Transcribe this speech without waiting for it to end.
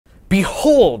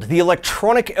Behold, the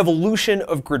electronic evolution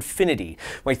of Gridfinity.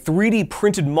 My 3D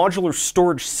printed modular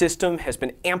storage system has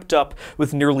been amped up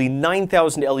with nearly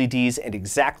 9,000 LEDs and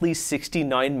exactly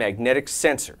 69 magnetic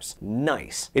sensors.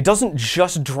 Nice. It doesn't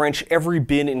just drench every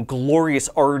bin in glorious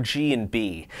RG and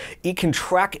B. It can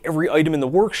track every item in the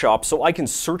workshop so I can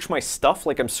search my stuff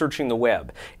like I'm searching the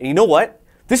web. And you know what?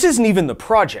 This isn't even the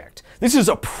project. This is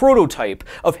a prototype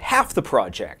of half the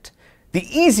project. The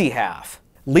easy half.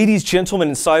 Ladies, gentlemen,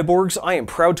 and cyborgs, I am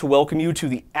proud to welcome you to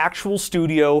the actual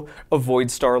studio of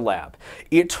Voidstar Lab.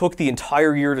 It took the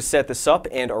entire year to set this up,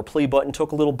 and our play button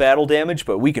took a little battle damage,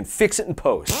 but we can fix it in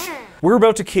post. We're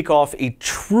about to kick off a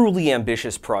truly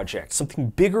ambitious project, something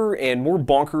bigger and more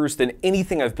bonkers than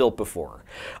anything I've built before.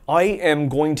 I am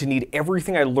going to need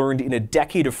everything I learned in a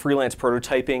decade of freelance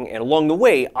prototyping, and along the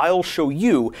way, I'll show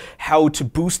you how to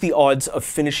boost the odds of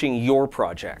finishing your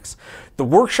projects. The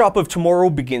workshop of tomorrow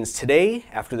begins today,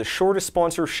 after the shortest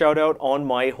sponsor shout-out on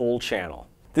my whole channel.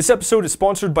 This episode is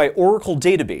sponsored by Oracle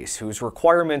Database, whose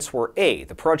requirements were A,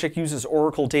 the project uses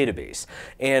Oracle Database,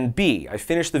 and B, I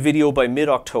finished the video by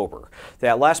mid-October.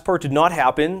 That last part did not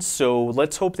happen, so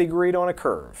let's hope they grade on a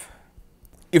curve.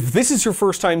 If this is your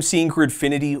first time seeing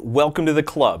Gridfinity, welcome to the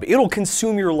club. It'll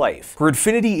consume your life.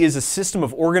 Gridfinity is a system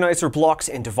of organizer blocks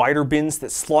and divider bins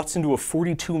that slots into a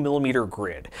 42mm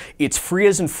grid. It's free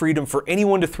as in freedom for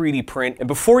anyone to 3D print, and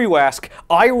before you ask,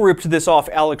 I ripped this off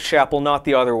Alex Chappell, not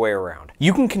the other way around.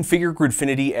 You can configure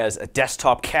Gridfinity as a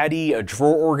desktop caddy, a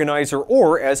drawer organizer,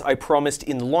 or as I promised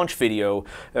in the launch video,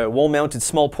 a wall-mounted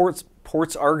small ports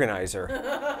organizer.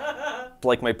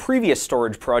 Like my previous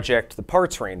storage project, the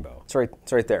parts rainbow. It's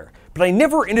right there. But I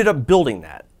never ended up building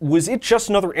that. Was it just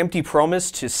another empty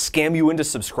promise to scam you into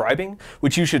subscribing,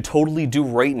 which you should totally do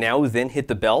right now, then hit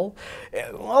the bell?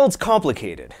 Well, it's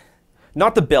complicated.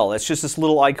 Not the bell, it's just this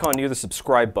little icon near the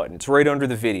subscribe button. It's right under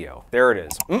the video. There it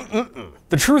is.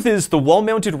 The truth is, the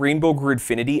wall-mounted rainbow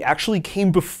Gridfinity actually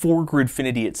came before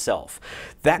Gridfinity itself.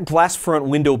 That glass front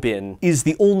window bin is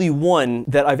the only one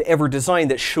that I've ever designed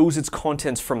that shows its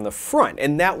contents from the front,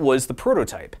 and that was the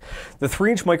prototype. The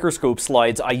 3-inch microscope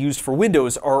slides I used for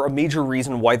windows are a major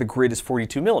reason why the grid is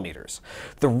 42mm.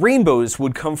 The rainbows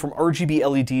would come from RGB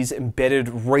LEDs embedded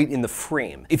right in the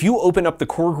frame. If you open up the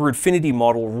core Gridfinity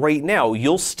model right now,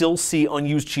 you'll still see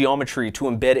unused geometry to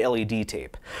embed LED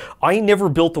tape. I never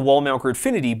built the wall mount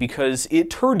Gridfinity because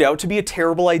it turned out to be a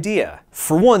terrible idea.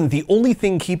 For one, the only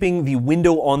thing keeping the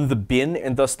window on the bin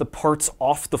and thus the parts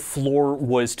off the floor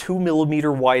was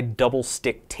 2mm wide double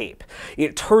stick tape.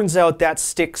 It turns out that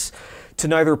sticks to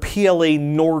neither PLA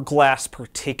nor glass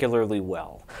particularly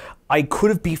well. I could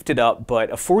have beefed it up, but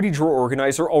a 40-drawer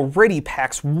organizer already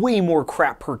packs way more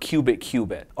crap per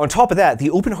qubit. On top of that, the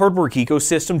open hardware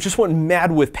ecosystem just went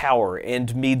mad with power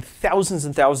and made thousands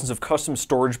and thousands of custom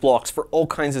storage blocks for all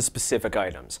kinds of specific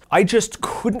items. I just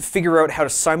couldn't figure out how to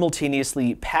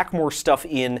simultaneously pack more stuff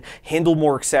in, handle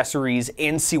more accessories,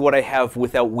 and see what I have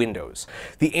without windows.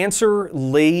 The answer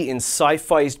lay in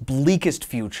sci-fi's bleakest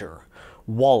future: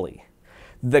 WALL-E.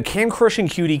 The can-crushing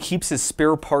cutie keeps his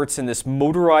spare parts in this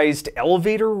motorized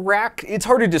elevator rack. It's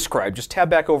hard to describe, just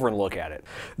tab back over and look at it.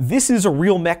 This is a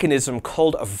real mechanism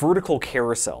called a vertical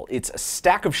carousel. It's a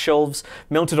stack of shelves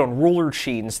mounted on roller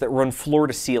chains that run floor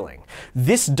to ceiling.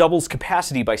 This doubles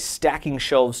capacity by stacking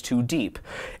shelves too deep,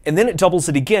 and then it doubles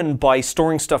it again by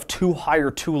storing stuff too high or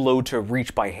too low to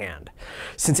reach by hand.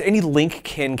 Since any link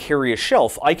can carry a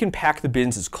shelf, I can pack the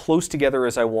bins as close together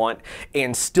as I want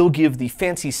and still give the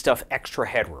fancy stuff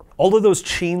extra headroom. All of those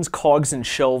chains, cogs, and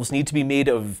shelves need to be made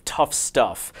of tough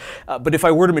stuff, but if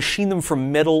I were to machine them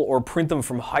from metal or print them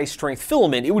from high-strength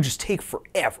filament, it would just take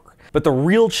forever. But the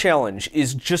real challenge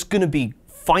is just going to be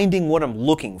finding what I'm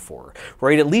looking for,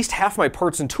 right? At least half my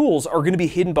parts and tools are going to be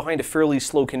hidden behind a fairly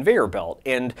slow conveyor belt,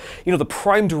 and the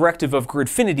prime directive of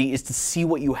Gridfinity is to see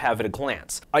what you have at a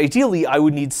glance. Ideally, I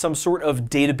would need some sort of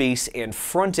database and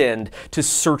front end to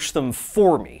search them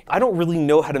for me. I don't really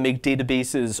know how to make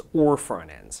databases or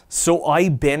front ends. So I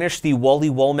banished the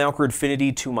WALL-E wall mount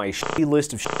Gridfinity to my shitty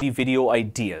list of shitty video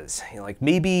ideas. Like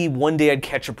maybe one day I'd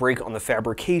catch a break on the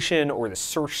fabrication or the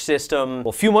search system.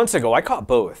 Well, a few months ago, I caught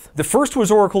both. The first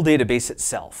was Oracle Database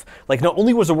itself. Like, not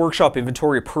only was a workshop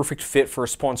inventory a perfect fit for a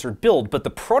sponsored build, but the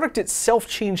product itself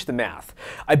changed the math.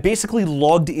 I basically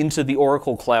logged into the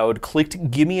Oracle Cloud,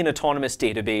 clicked "Give me an autonomous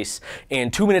database,"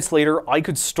 and 2 minutes later, I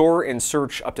could store and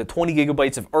search up to 20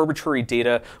 gigabytes of arbitrary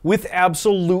data with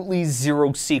absolutely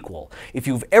zero SQL. If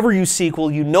you've ever used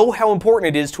SQL, you know how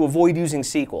important it is to avoid using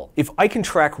SQL. If I can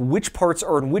track which parts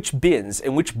are in which bins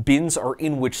and which bins are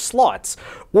in which slots,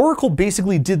 Oracle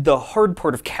basically did the hard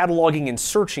part of cataloging and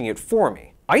searching it for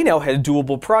me. I now had a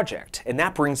doable project, and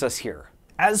that brings us here.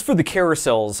 As for the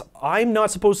carousels, I'm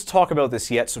not supposed to talk about this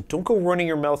yet, so don't go running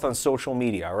your mouth on social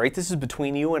media, alright? This is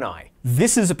between you and I.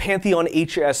 This is a Pantheon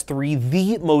HS3,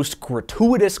 the most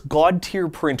gratuitous god-tier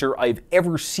printer I've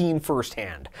ever seen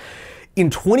firsthand. In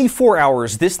 24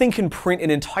 hours, this thing can print an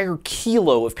entire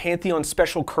kilo of Pantheon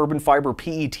Special Carbon Fiber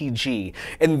PETG,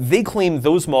 and they claim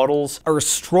those models are as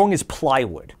strong as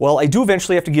plywood. Well, I do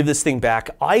eventually have to give this thing back.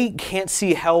 I can't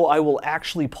see how I will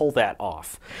actually pull that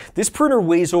off. This printer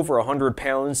weighs over 100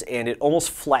 pounds, and it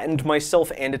almost flattened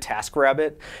myself and a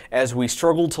TaskRabbit as we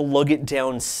struggled to lug it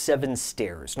down 7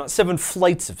 stairs. Not 7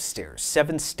 flights of stairs,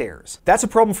 7 stairs. That's a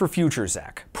problem for future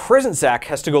Zack. Present Zack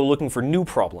has to go looking for new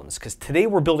problems, because today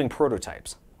we're building prototypes.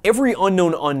 Every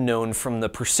unknown, from the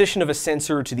precision of a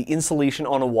sensor to the insulation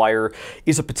on a wire,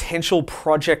 is a potential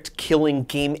project-killing,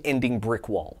 game-ending brick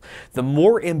wall. The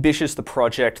more ambitious the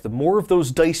project, the more of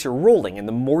those dice you're rolling, and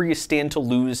the more you stand to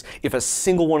lose if a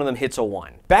single one of them hits a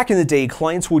 1. Back in the day,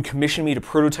 clients would commission me to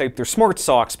prototype their smart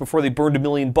socks before they burned $1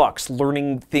 million,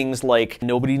 learning things like,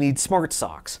 nobody needs smart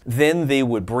socks. Then they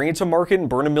would bring it to market and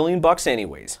burn $1 million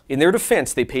anyways. In their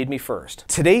defense, they paid me first.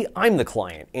 Today, I'm the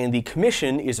client, and the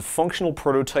commission is a functional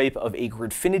prototype of a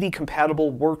Gridfinity compatible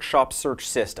workshop search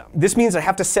system. This means I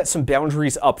have to set some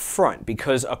boundaries up front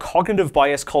because a cognitive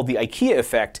bias called the IKEA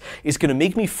effect is going to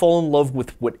make me fall in love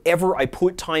with whatever I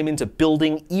put time into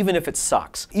building, even if it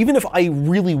sucks. Even if I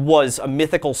really was a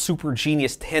mythical super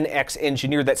genius 10x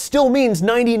engineer, that still means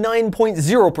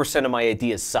 99.0% of my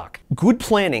ideas suck. Good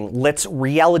planning lets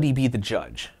reality be the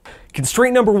judge.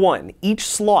 Constraint number 1, each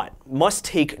slot must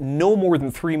take no more than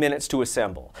 3 minutes to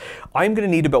assemble. I'm going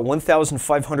to need about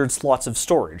 1,500 slots of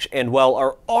storage, and while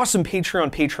our awesome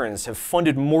Patreon patrons have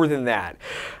funded more than that,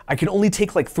 I can only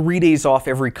take like 3 days off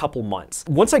every couple months.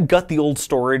 Once I gut the old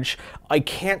storage, I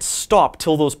can't stop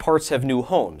till those parts have new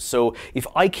homes, so if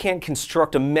I can't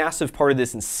construct a massive part of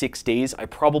this in 6 days, I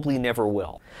probably never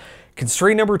will.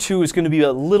 Constraint number 2 is going to be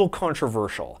a little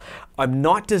controversial. I'm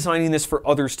not designing this for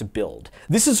others to build.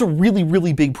 This is a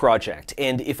really big project,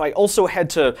 and if I also had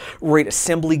to write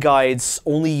assembly guides,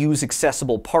 only use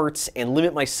accessible parts, and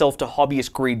limit myself to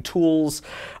hobbyist grade tools,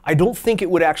 I don't think it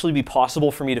would actually be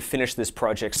possible for me to finish this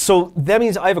project. So that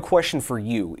means I have a question for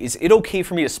you. Is it okay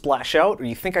for me to splash out, or do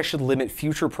you think I should limit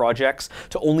future projects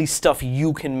to only stuff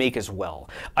you can make as well?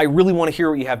 I really want to hear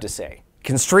what you have to say.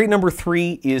 Constraint number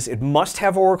 3 is it must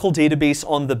have Oracle database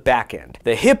on the back end.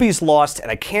 The hippie's lost,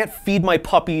 and I can't feed my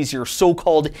puppies your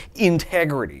so-called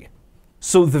integrity.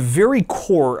 So the very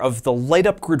core of the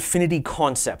light-up Gridfinity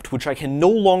concept, which I can no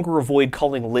longer avoid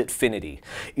calling Litfinity,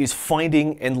 is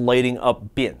finding and lighting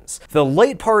up bins. The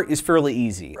light part is fairly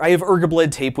easy. I have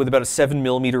ergobled tape with about a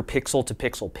 7mm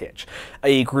pixel-to-pixel pitch.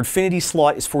 A Gridfinity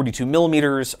slot is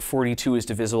 42mm, 42 is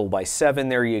divisible by 7,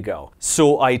 there you go.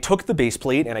 So I took the base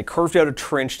plate and I carved out a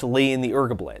trench to lay in the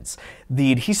ergobleds.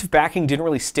 The adhesive backing didn't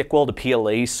really stick well to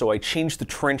PLA, so I changed the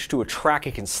trench to a track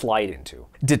it can slide into.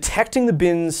 Detecting the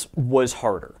bins was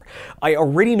harder. I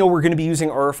already know we're going to be using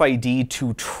RFID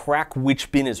to track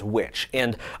which bin is which,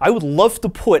 and I would love to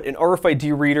put an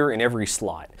RFID reader in every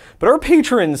slot. But our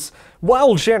patrons,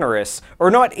 while generous,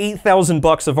 are not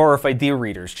 $8,000 of RFID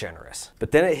readers generous.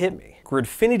 But then it hit me.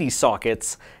 Gridfinity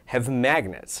sockets have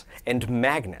magnets, and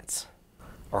magnets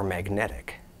are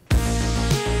magnetic.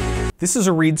 This is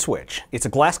a reed switch. It's a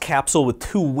glass capsule with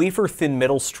 2 wafer-thin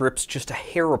metal strips just a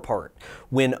hair apart.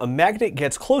 When a magnet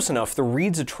gets close enough, the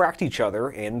reeds attract each other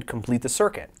and complete the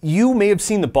circuit. You may have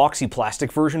seen the boxy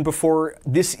plastic version before.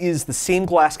 This is the same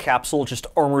glass capsule, just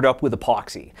armored up with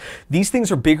epoxy. These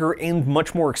things are bigger and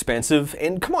much more expensive,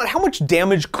 and come on, how much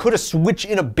damage could a switch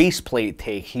in a base plate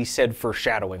take, he said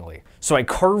foreshadowingly. So I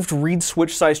carved reed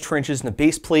switch-sized trenches in the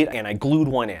base plate and I glued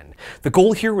one in. The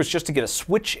goal here was just to get a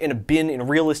switch and a bin in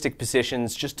realistic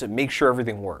positions just to make sure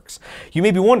everything works. You may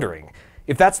be wondering,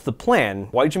 if that's the plan,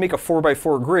 why'd you make a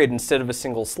 4x4 grid instead of a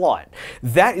single slot?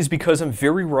 That is because I'm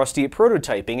very rusty at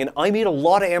prototyping and I made a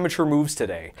lot of amateur moves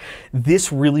today.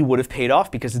 This really would have paid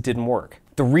off because it didn't work.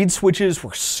 The reed switches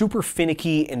were super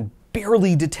finicky and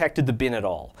barely detected the bin at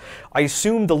all. I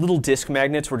assumed the little disc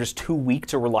magnets were just too weak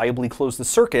to reliably close the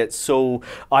circuit, so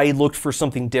I looked for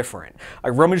something different. I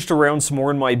rummaged around some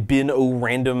more in my bin-o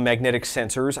random magnetic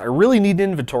sensors. I really need an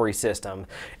inventory system,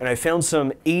 and I found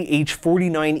some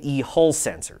AH49E Hull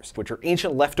sensors, which are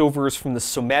ancient leftovers from the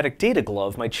Somatic Data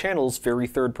Glove, my channel's very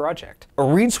third project. A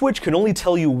reed switch can only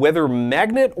tell you whether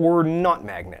magnet or not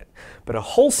magnet, but a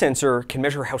Hull sensor can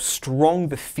measure how strong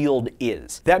the field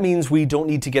is. That means we don't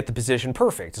need to get the position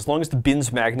perfect. As long as the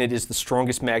bin's magnet is the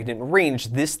strongest magnet in range,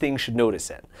 this thing should notice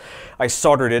it. I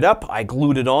soldered it up, I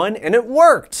glued it on, and it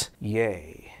worked!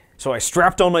 Yay. So I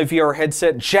strapped on my VR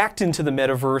headset, jacked into the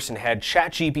metaverse, and had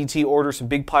ChatGPT order some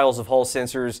big piles of Hall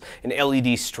sensors and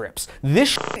LED strips. This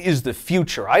shit is the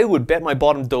future. I would bet my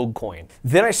bottom Dogecoin.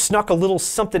 Then I snuck a little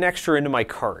something extra into my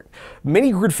cart.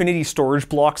 Many Gridfinity storage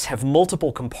blocks have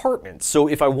multiple compartments, so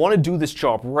if I want to do this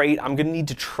job right, I'm going to need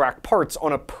to track parts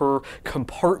on a per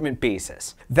compartment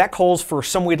basis. That calls for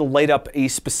some way to light up a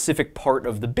specific part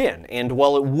of the bin, and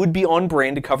while it would be on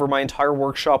brand to cover my entire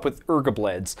workshop with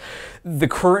ergobleds, the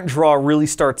current draw really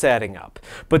starts adding up.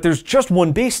 But there's just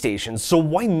one base station, so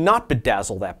why not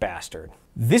bedazzle that bastard?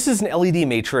 This is an LED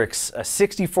matrix, a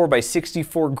 64 by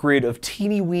 64 grid of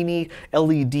teeny-weeny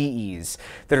LEDs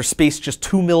that are spaced just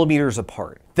 2 millimeters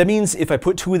apart. That means if I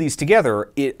put two of these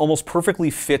together, it almost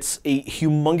perfectly fits a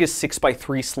humongous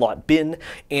 6x3 slot bin,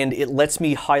 and it lets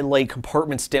me highlight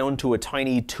compartments down to a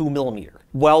tiny 2 millimeter.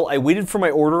 While I waited for my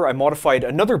order, I modified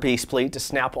another base plate to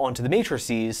snap onto the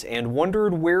matrices and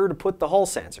wondered where to put the Hall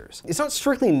sensors. It's not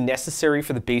strictly necessary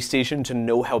for the base station to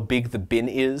know how big the bin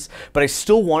is, but I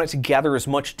still want it to gather as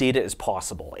much data as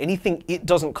possible. Anything it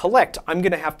doesn't collect, I'm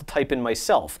gonna have to type in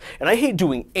myself, and I hate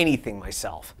doing anything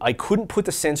myself. I couldn't put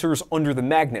the sensors under the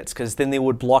magnets because then they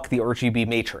would block the RGB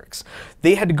matrix.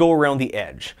 They had to go around the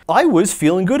edge. I was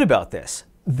feeling good about this.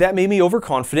 That made me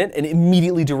overconfident and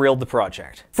immediately derailed the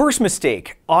project. First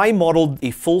mistake, I modeled a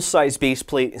full-size base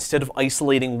plate instead of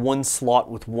isolating one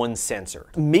slot with one sensor.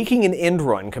 Making an end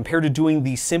run compared to doing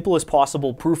the simplest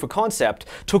possible proof of concept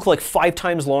took like 5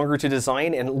 times longer to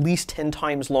design and at least 10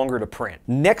 times longer to print.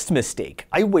 Next mistake,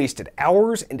 I wasted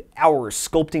hours and hours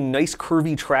sculpting nice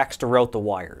curvy tracks to route the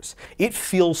wires. It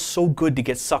feels so good to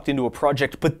get sucked into a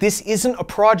project, but this isn't a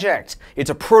project, it's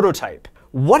a prototype.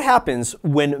 What happens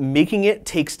when making it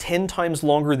takes 10 times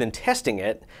longer than testing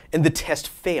it, and the test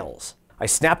fails? I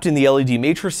snapped in the LED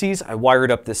matrices, I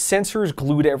wired up the sensors,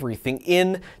 glued everything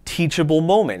in. Teachable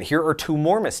moment. Here are 2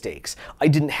 more mistakes. I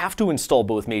didn't have to install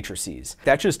both matrices.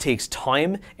 That just takes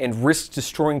time and risks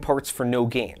destroying parts for no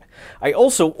gain. I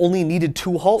also only needed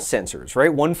 2 Hall sensors,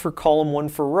 right? One for column, one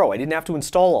for row. I didn't have to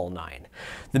install all 9.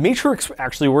 The matrix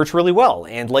actually worked really well,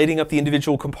 and lighting up the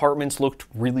individual compartments looked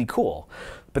really cool.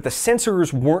 But the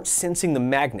sensors weren't sensing the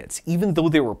magnets, even though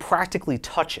they were practically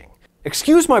touching.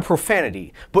 Excuse my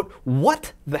profanity, but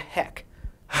what the heck?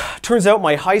 Turns out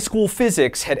my high school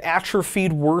physics had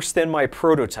atrophied worse than my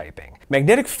prototyping.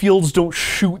 Magnetic fields don't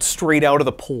shoot straight out of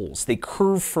the poles, they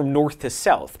curve from north to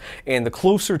south, and the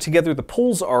closer together the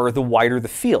poles are, the wider the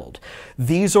field.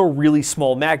 These are really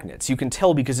small magnets, you can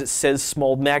tell because it says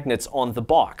small magnets on the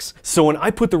box. So when I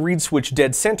put the reed switch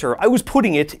dead center, I was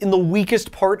putting it in the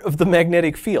weakest part of the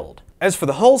magnetic field. As for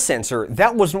the Hall sensor,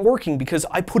 that wasn't working because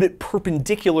I put it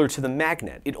perpendicular to the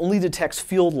magnet. It only detects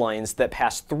field lines that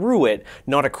pass through it,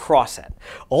 not across it.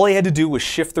 All I had to do was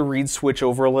shift the reed switch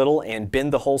over a little and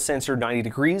bend the Hall sensor 90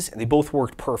 degrees, and they both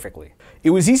worked perfectly.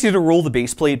 It was easy to roll the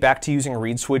base plate back to using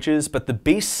reed switches, but the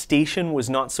base station was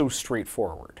not so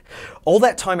straightforward. All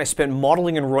that time I spent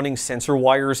modeling and running sensor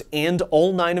wires, and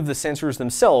all 9 of the sensors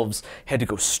themselves had to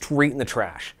go straight in the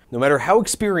trash. No matter how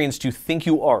experienced you think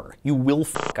you are, you will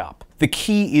fuck up. The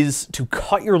key is to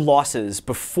cut your losses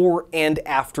before and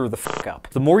after the fuck up.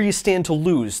 The more you stand to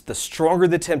lose, the stronger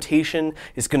the temptation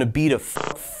is going to be to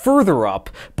fuck further up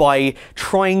by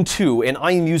trying to, and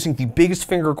I am using the biggest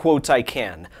finger quotes I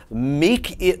can,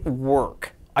 make it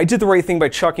work. I did the right thing by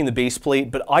chucking the base plate,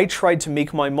 but I tried to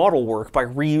make my model work by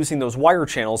reusing those wire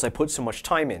channels I put so much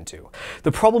time into.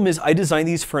 The problem is I designed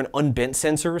these for an unbent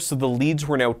sensor, so the leads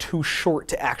were now too short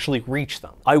to actually reach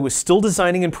them. I was still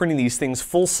designing and printing these things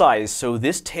full size, so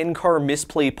this 10-car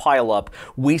misplay pileup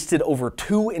wasted over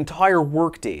 2 entire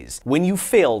workdays. When you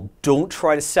fail, don't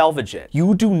try to salvage it.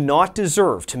 You do not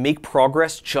deserve to make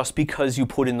progress just because you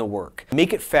put in the work.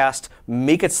 Make it fast,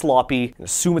 make it sloppy, and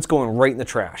assume it's going right in the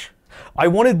trash. I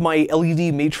wanted my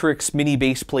LED matrix mini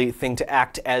baseplate thing to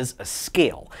act as a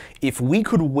scale. If we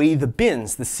could weigh the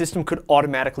bins, the system could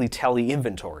automatically tally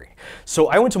inventory. So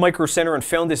I went to Micro Center and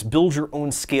found this build your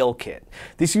own scale kit.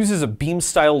 This uses a beam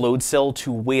style load cell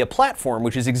to weigh a platform,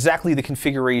 which is exactly the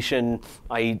configuration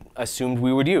I assumed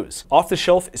we would use. Off the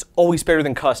shelf is always better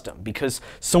than custom because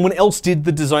someone else did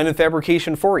the design and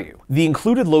fabrication for you. The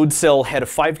included load cell had a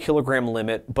 5 kilogram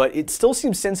limit, but it still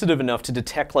seems sensitive enough to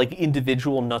detect like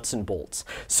individual nuts and bolts.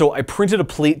 So I printed a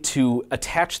plate to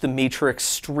attach the matrix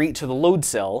straight to the load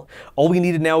cell. All we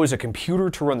needed now is a computer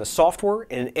to run the software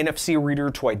and an NFC reader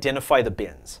to identify the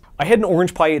bins. I had an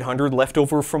Orange Pi 800 left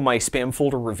over from my spam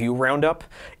folder review roundup.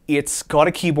 It's got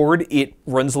a keyboard, it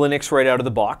runs Linux right out of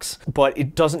the box, but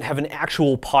it doesn't have an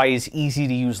actual Pi's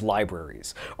easy-to-use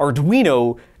libraries.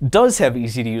 Arduino does have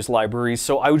easy-to-use libraries,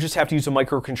 so I would just have to use a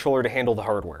microcontroller to handle the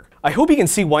hardware. I hope you can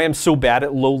see why I'm so bad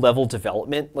at low-level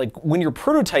development. Like, when you're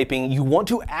prototyping, you want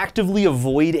to actively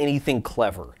avoid anything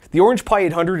clever. The Orange Pi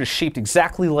 800 is shaped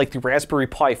exactly like the Raspberry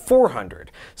Pi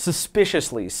 400,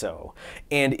 suspiciously so,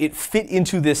 and it fit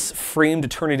into this frame to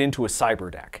turn it into a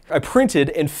cyberdeck. I printed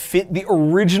and fit the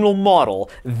original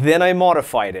model, then I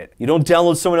modified it. You don't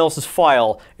download someone else's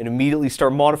file and immediately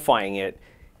start modifying it.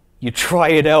 You try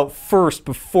it out first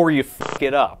before you fuck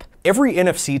it up. Every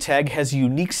NFC tag has a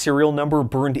unique serial number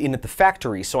burned in at the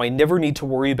factory, so I never need to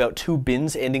worry about two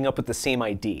bins ending up with the same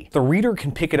ID. The reader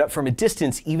can pick it up from a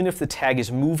distance even if the tag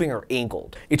is moving or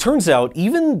angled. It turns out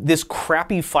even this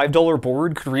crappy $5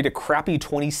 board could read a crappy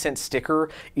 20-cent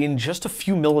sticker in just a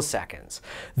few milliseconds.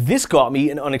 This got me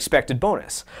an unexpected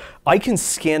bonus. I can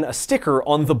scan a sticker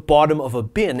on the bottom of a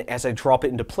bin as I drop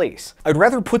it into place. I'd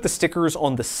rather put the stickers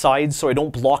on the sides so I don't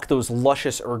block those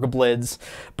luscious ergobleds,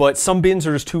 but some bins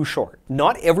are just too short.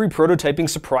 Not every prototyping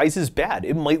surprise is bad.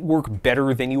 It might work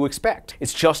better than you expect.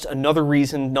 It's just another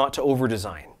reason not to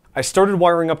over-design. I started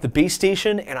wiring up the base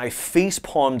station and I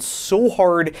face-palmed so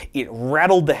hard it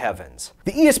rattled the heavens.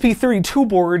 The ESP32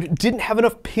 board didn't have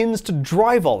enough pins to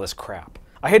drive all this crap.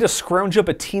 I had to scrounge up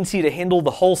a teensy to handle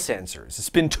the Hall sensors. It's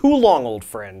been too long, old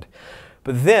friend.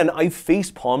 But then I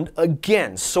face-palmed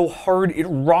again so hard it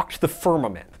rocked the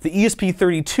firmament. The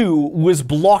ESP32 was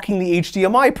blocking the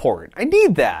HDMI port. I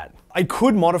need that. I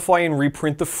could modify and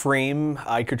reprint the frame.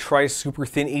 I could try a super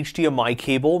thin HDMI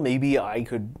cable. Maybe I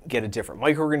could get a different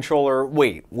microcontroller.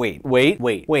 Wait.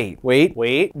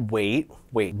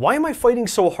 Why am I fighting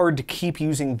so hard to keep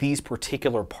using these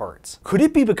particular parts? Could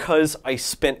it be because I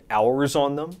spent hours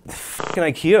on them? The fucking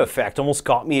IKEA effect almost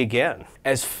got me again.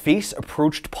 As face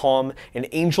approached palm, an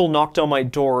angel knocked on my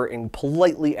door and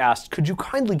politely asked, "Could you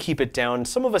kindly keep it down?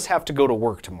 Some of us have to go to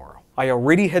work tomorrow." I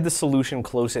already had the solution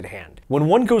close at hand. When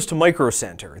one goes to Micro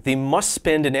Center, they must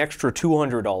spend an extra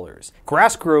 $200.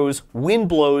 Grass grows, wind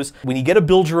blows. When you get a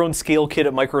build your own scale kit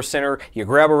at Micro Center, you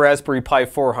grab a Raspberry Pi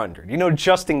 400, you know,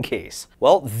 just in case.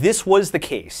 Well, this was the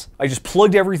case. I just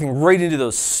plugged everything right into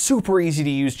those super easy to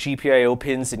use GPIO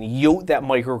pins and yote that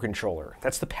microcontroller.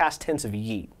 That's the past tense of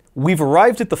yeet. We've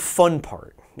arrived at the fun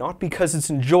part, not because it's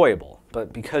enjoyable,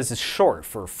 but because it's short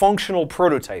for functional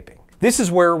prototyping. This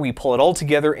is where we pull it all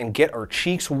together and get our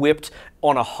cheeks whipped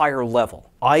on a higher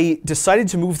level. I decided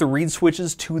to move the reed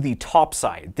switches to the top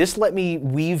side. This let me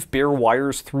weave bare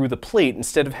wires through the plate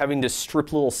instead of having to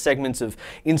strip little segments of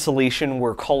insulation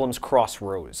where columns cross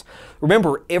rows.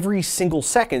 Remember, every single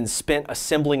second spent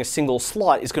assembling a single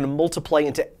slot is going to multiply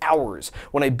into hours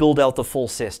when I build out the full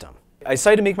system. I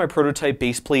decided to make my prototype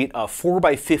baseplate a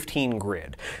 4x15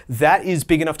 grid. That is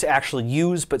big enough to actually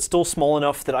use, but still small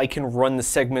enough that I can run the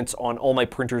segments on all my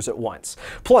printers at once.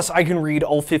 Plus, I can read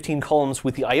all 15 columns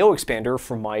with the I/O expander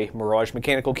from my Mirage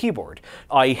mechanical keyboard.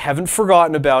 I haven't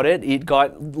forgotten about it. It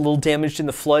got a little damaged in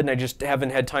the flood and I just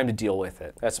haven't had time to deal with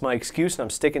it. That's my excuse and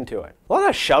I'm sticking to it. A lot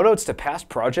of shoutouts to past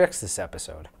projects this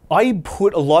episode. I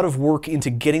put a lot of work into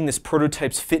getting this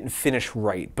prototype's fit and finish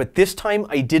right, but this time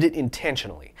I did it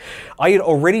intentionally. I had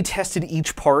already tested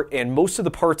each part and most of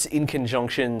the parts in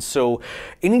conjunction, so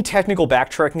any technical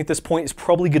backtracking at this point is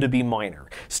probably going to be minor.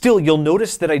 Still, you'll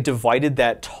notice that I divided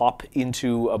that top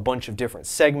into a bunch of different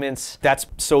segments. That's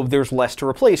so there's less to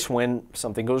replace when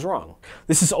something goes wrong.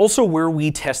 This is also where we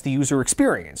test the user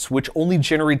experience, which only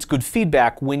generates good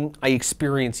feedback when I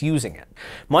experience using it.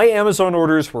 My Amazon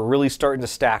orders were really starting to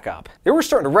stack up. They were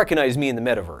starting to recognize me in the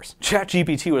metaverse.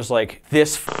 ChatGPT was like,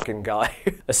 this fucking guy.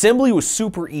 Assembly was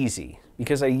super easy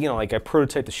because I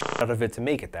prototyped the shit out of it to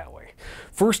make it that way.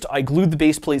 First, I glued the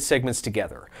baseplate segments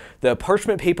together. The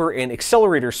parchment paper and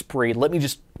accelerator spray let me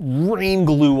just rain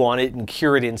glue on it and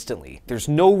cure it instantly. There's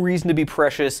no reason to be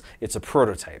precious, it's a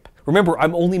prototype. Remember,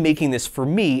 I'm only making this for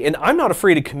me, and I'm not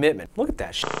afraid of commitment. Look at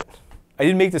that shit. I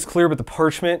didn't make this clear, but the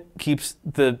parchment keeps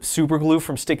the super glue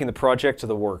from sticking the project to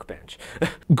the workbench.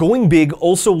 Going big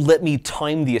also let me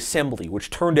time the assembly, which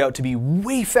turned out to be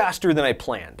way faster than I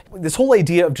planned. This whole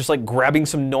idea of just like grabbing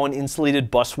some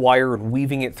non-insulated bus wire and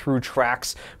weaving it through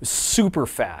tracks was super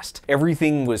fast.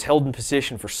 Everything was held in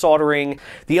position for soldering.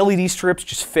 The LED strips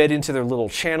just fed into their little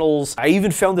channels. I even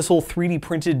found this whole 3D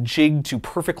printed jig to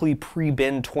perfectly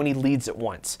pre-bend 20 leads at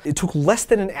once. It took less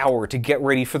than an hour to get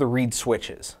ready for the reed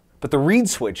switches. But the reed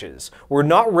switches were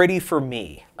not ready for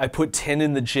me. I put 10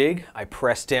 in the jig, I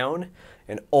pressed down,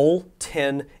 and all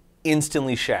 10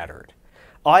 instantly shattered.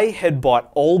 I had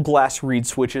bought all glass reed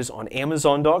switches on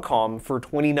Amazon.com for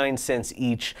 29 cents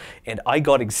each, and I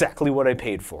got exactly what I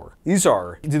paid for. These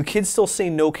are, do the kids still say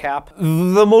no cap?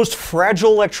 The most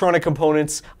fragile electronic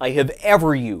components I have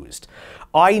ever used.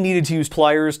 I needed to use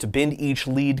pliers to bend each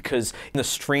lead because the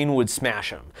strain would smash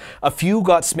them. A few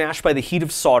got smashed by the heat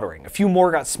of soldering. A few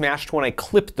more got smashed when I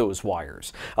clipped those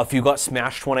wires. A few got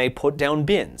smashed when I put down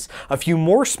bins. A few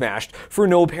more smashed for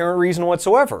no apparent reason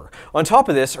whatsoever. On top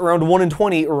of this, around 1 in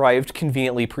 20 arrived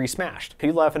conveniently pre-smashed. Are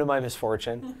you laughing at my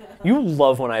misfortune? You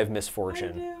love when I have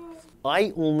misfortune.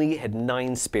 I only had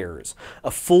 9 spares.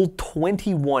 A full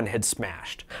 21 had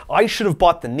smashed. I should have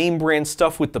bought the name brand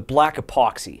stuff with the black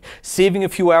epoxy. Saving a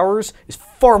few hours is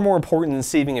far more important than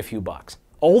saving a few bucks.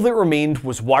 All that remained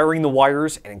was wiring the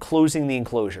wires and enclosing the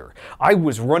enclosure. I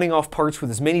was running off parts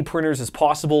with as many printers as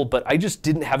possible, but I just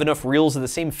didn't have enough reels of the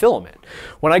same filament.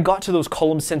 When I got to those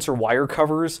column sensor wire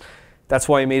covers, that's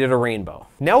why I made it a rainbow.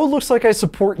 Now it looks like I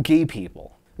support gay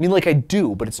people. I mean, like I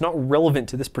do, but it's not relevant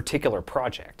to this particular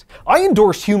project. I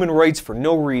endorsed human rights for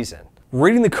no reason.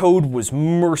 Writing the code was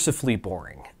mercifully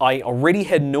boring. I already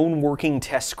had known working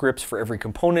test scripts for every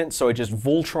component, so I just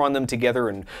Voltron them together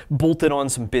and bolted on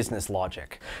some business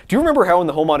logic. Do you remember how in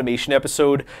the home automation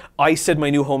episode, I said my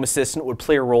new home assistant would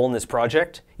play a role in this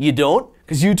project? You don't?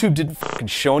 Because YouTube didn't fucking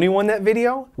show anyone that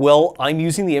video? Well, I'm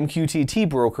using the MQTT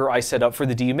broker I set up for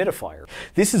the dehumidifier.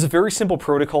 This is a very simple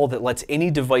protocol that lets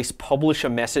any device publish a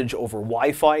message over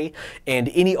Wi-Fi, and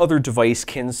any other device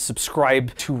can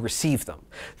subscribe to receive them.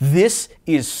 This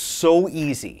is so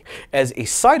easy. As a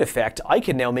side effect, I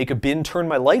can now make a bin turn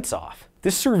my lights off.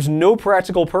 This serves no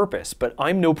practical purpose, but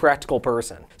I'm no practical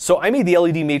person. So I made the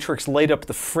LED matrix light up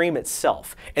the frame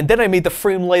itself, and then I made the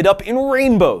frame light up in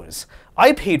rainbows.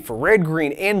 I paid for red,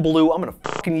 green, and blue. I'm gonna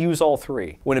fucking use all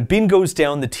 3. When a bin goes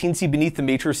down, the teensy beneath the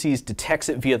matrices detects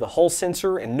it via the Hull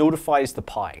sensor and notifies the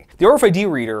Pi. The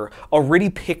RFID reader already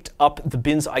picked up the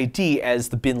bin's ID as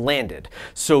the bin landed,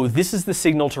 so this is the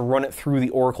signal to run it through the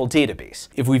Oracle database.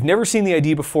 If we've never seen the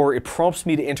ID before, it prompts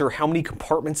me to enter how many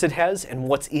compartments it has and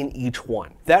what's in each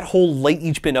one. That whole light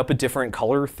each bin up a different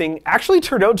color thing actually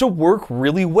turned out to work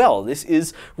really well. This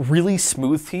is really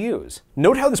smooth to use.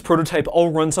 Note how this prototype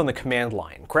all runs on the command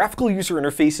line. Graphical user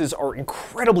interfaces are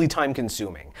incredibly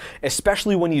time-consuming,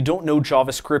 especially when you don't know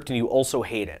JavaScript and you also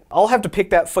hate it. I'll have to pick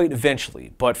that fight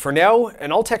eventually, but for now,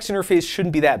 an all-text interface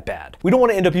shouldn't be that bad. We don't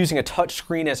want to end up using a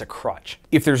touchscreen as a crutch.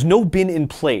 If there's no bin in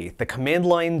play, the command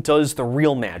line does the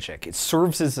real magic. It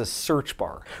serves as a search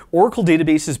bar. Oracle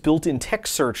Database's built-in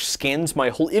text search scans my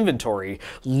whole inventory,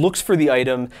 looks for the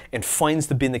item, and finds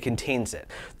the bin that contains it.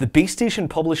 The base station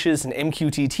publishes an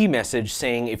MQTT message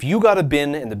saying, if you got a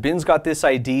bin and the bin's got this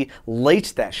ID,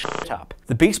 light that shit up.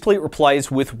 The base plate replies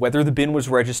with whether the bin was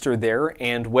registered there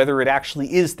and whether it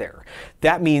actually is there.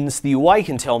 That means the UI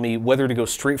can tell me whether to go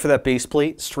straight for that base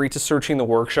plate, straight to searching the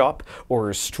workshop,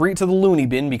 or straight to the loony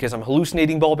bin because I'm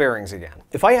hallucinating ball bearings again.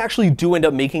 If I actually do end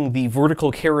up making the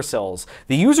vertical carousels,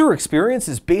 the user experience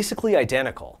is basically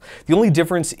identical. The only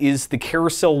difference is the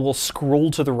carousel will scroll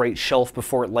to the right shelf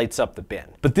before it lights up the bin.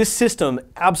 But this system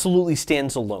absolutely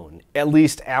stands alone, at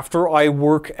least after I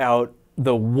work out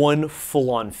the one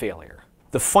full-on failure.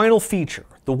 The final feature,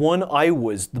 the one I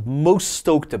was the most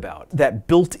stoked about, that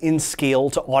built-in scale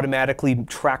to automatically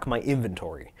track my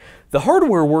inventory. The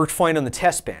hardware worked fine on the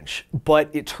test bench, but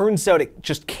it turns out it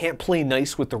just can't play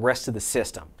nice with the rest of the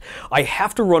system. I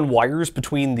have to run wires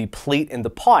between the plate and the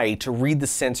Pi to read the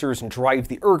sensors and drive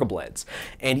the ergobleds,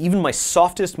 and even my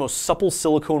softest, most supple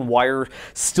silicone wire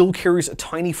still carries a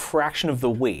tiny fraction of the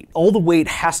weight. All the weight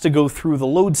has to go through the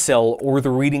load cell or the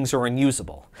readings are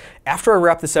unusable. After I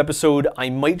wrap this episode, I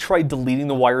might try deleting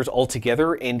the wires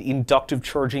altogether and inductive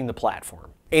charging the platform.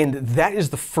 And that is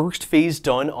the first phase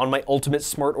done on my ultimate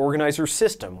smart organizer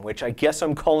system, which I guess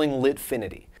I'm calling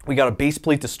Litfinity. We got a base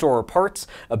plate to store our parts,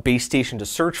 a base station to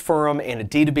search for them, and a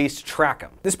database to track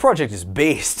them. This project is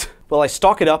based. While I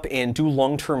stock it up and do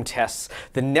long-term tests,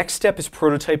 the next step is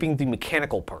prototyping the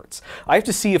mechanical parts. I have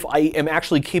to see if I am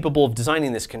actually capable of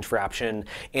designing this contraption,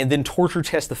 and then torture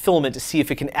test the filament to see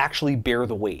if it can actually bear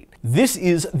the weight. This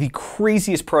is the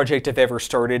craziest project I've ever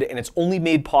started, and it's only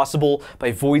made possible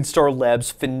by Voidstar Labs'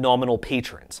 phenomenal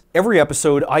patrons. Every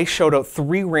episode, I shout out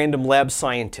 3 random lab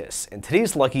scientists, and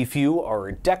today's lucky few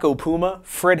are Deco Puma,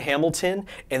 Fred Hamilton,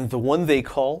 and the one they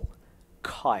call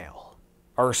Kyle.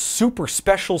 Our super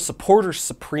special supporters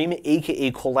supreme, aka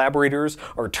collaborators,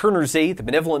 are Turner Zay, the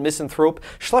benevolent misanthrope,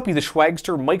 Schleppy the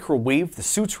Schwagster, Microwave, the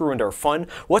Suits Ruined Our Fun,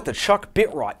 What the Chuck,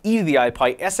 Bitrot, E the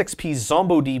iPie, SXP,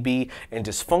 ZomboDB, and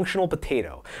Dysfunctional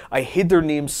Potato. I hid their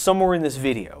names somewhere in this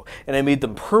video, and I made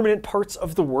them permanent parts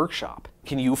of the workshop.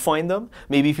 Can you find them?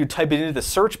 Maybe if you type it into the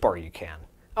search bar, you can.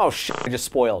 Oh shit, I just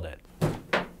spoiled it.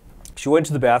 She went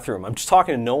to the bathroom. I'm just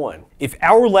talking to no one. If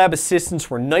our lab assistants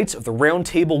were knights of the round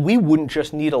table, we wouldn't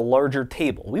just need a larger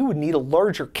table. We would need a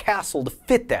larger castle to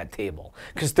fit that table,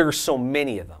 because there are so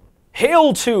many of them.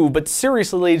 Hail to, but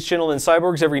seriously, ladies, gentlemen,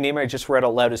 cyborgs, every name I just read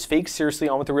out loud is fake. Seriously,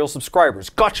 on with the real subscribers.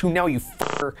 Got you now, you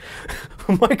fucker.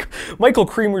 Michael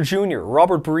Creamer Jr.,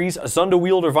 Robert Breeze, Azunda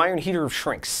Wielder of Iron, Heater of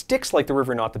Shrink, Sticks Like the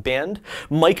River, Not the Band,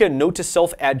 Micah, Note to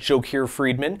Self, Add Joke Here,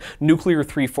 Freedman, Nuclear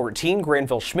 314,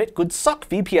 Granville Schmidt, Good Suck,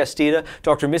 VPS Data,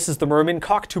 Dr. Mrs. the Merman,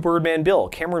 Cockatoo Birdman Bill,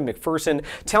 Cameron McPherson,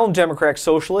 Talon Democrat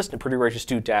Socialist, and Pretty Righteous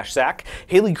Dude Dash Zack,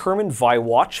 Haley Kerman, Vi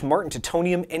Watch, Martin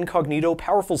Titonium, Incognito,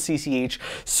 Powerful CCH,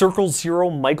 Circle Zero,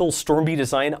 Michael, Stormby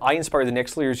Design, I Inspire the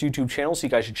Next Layer's YouTube channel, so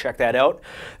you guys should check that out.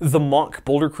 The Monk,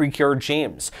 Boulder Creek Yard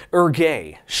James,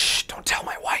 Gay. Shh, don't tell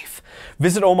my wife.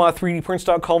 Visit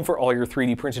oma3dprints.com for all your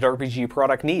 3D printed RPG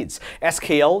product needs.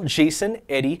 SKL, Jason,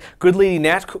 Eddie, Good Lady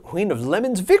Nat, Queen of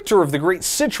Lemons, Victor of the Great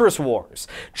Citrus Wars,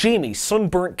 Jamie,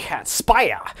 Sunburnt Cat,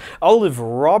 Spaya, Olive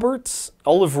Robbins,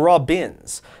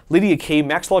 Lydia K,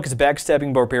 Maxlock is a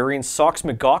backstabbing barbarian, Socks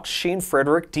McGox, Shane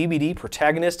Frederick, DBD,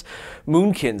 Protagonist,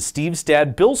 Moonkin, Steve's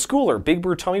Dad, Bill Schooler, Big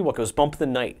Bird Tommy, What Goes Bump in the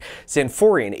Night,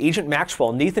 Xanforian, Agent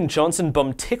Maxwell, Nathan Johnson,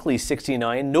 Bum Tickley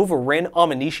 69, Nova Ren,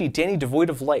 Amanishi, Danny Devoid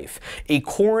of Life,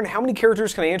 Acorn. How many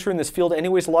characters can I enter in this field?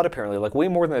 Anyways, a lot apparently, like way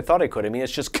more than I thought I could. I mean,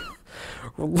 it's just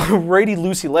righty,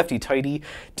 loosey, lefty, tighty,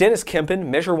 Dennis Kempen,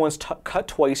 Measure Once, Cut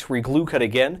Twice, Reglue Cut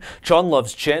Again, John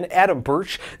Loves Jen, Adam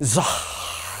Birch,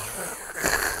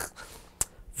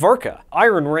 Varka,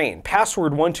 Iron Rain,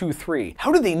 Password 123.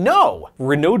 How do they know?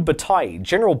 Renaud Bataille,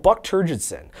 General Buck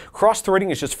Turgidson.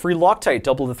 Cross-threading is just free Loctite,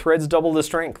 double the threads, double the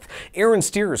strength. Aaron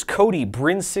Steers, Cody,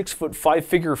 Bryn 6'5"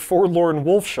 figure forlorn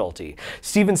wolf Schulte.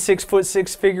 Steven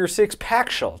 6'6" figure 6 pack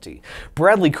Schulte.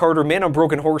 Bradley Carter, Man on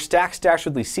Broken Horse, Dax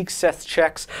Dashwoodly, Seek Seth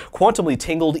Checks, Quantumly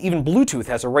Tangled, even Bluetooth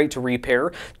has a right to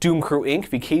repair. Doom Crew Inc.,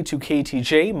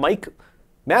 VK2KTJ, Mike,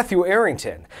 Matthew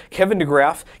Arrington, Kevin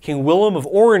DeGraff, King Willem of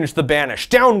Orange the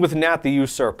Banished, Down with Nat the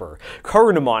Usurper,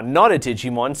 Karanamon, Not a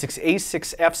Digimon, 6A,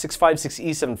 6F,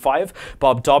 656E75,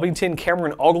 Bob Dobbington,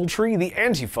 Cameron Ogletree, The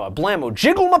Antifa, Blammo,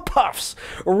 Jiggle My Puffs,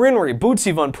 Orinry,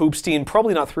 Bootsy Von Poopstein,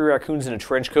 Probably Not Three Raccoons in a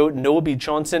Trench Coat, Noah B.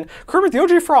 Johnson, Kermit the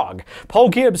OJ Frog, Paul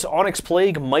Gibbs, Onyx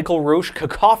Plague, Michael Roche,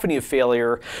 Cacophony of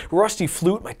Failure, Rusty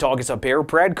Flute, My Dog is a Bear,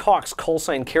 Brad Cox, Call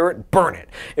Sign Carrot, Burn It,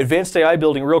 Advanced AI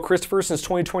Building, Real Christopher since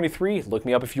 2023, look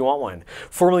me up if you want one.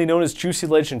 Formerly known as Juicy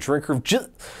Legend, Drinker of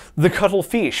The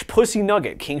Cuttlefish, Pussy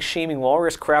Nugget, King Shaming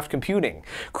Walrus, Craft Computing,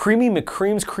 Creamy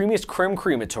McCream's Creamiest Creme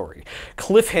Crematory,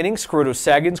 Cliff Henning, Scroto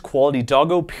Saggins, Quality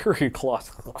Doggo, Period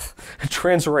Cloth,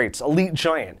 Trans Rights, Elite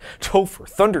Giant, Topher,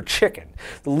 Thunder Chicken,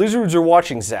 The Lizards Are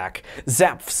Watching Zack,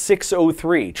 Zap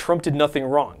 603, Trump Did Nothing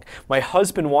Wrong, My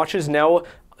Husband Watches Now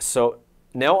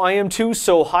I Am Too,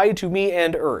 So Hi to Me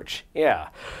and Urge. Yeah.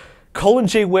 Colin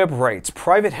J. Webb writes,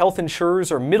 private health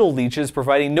insurers are middle leeches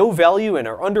providing no value and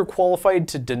are underqualified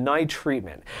to deny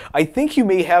treatment. I think you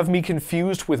may have me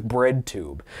confused with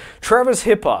BreadTube. Travis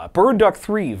Hippa, Burnduck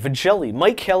 3, Vagelli,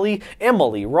 Mike Kelly,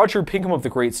 Emily, Roger Pinkham of the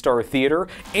Great Star Theater,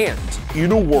 and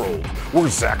in a world where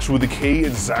Zacks with a K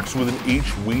and Zacks with an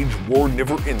H wage war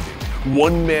never ending,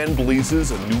 one man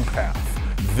blazes a new path.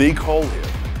 They call him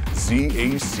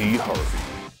ZAC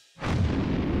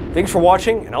Harvey. Thanks for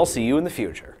watching, and I'll see you in the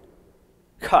future.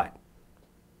 Cut.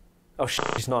 Oh shit,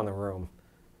 he's not in the room.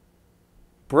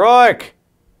 Brooke!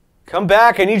 Come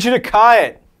back, I need you to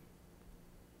cut!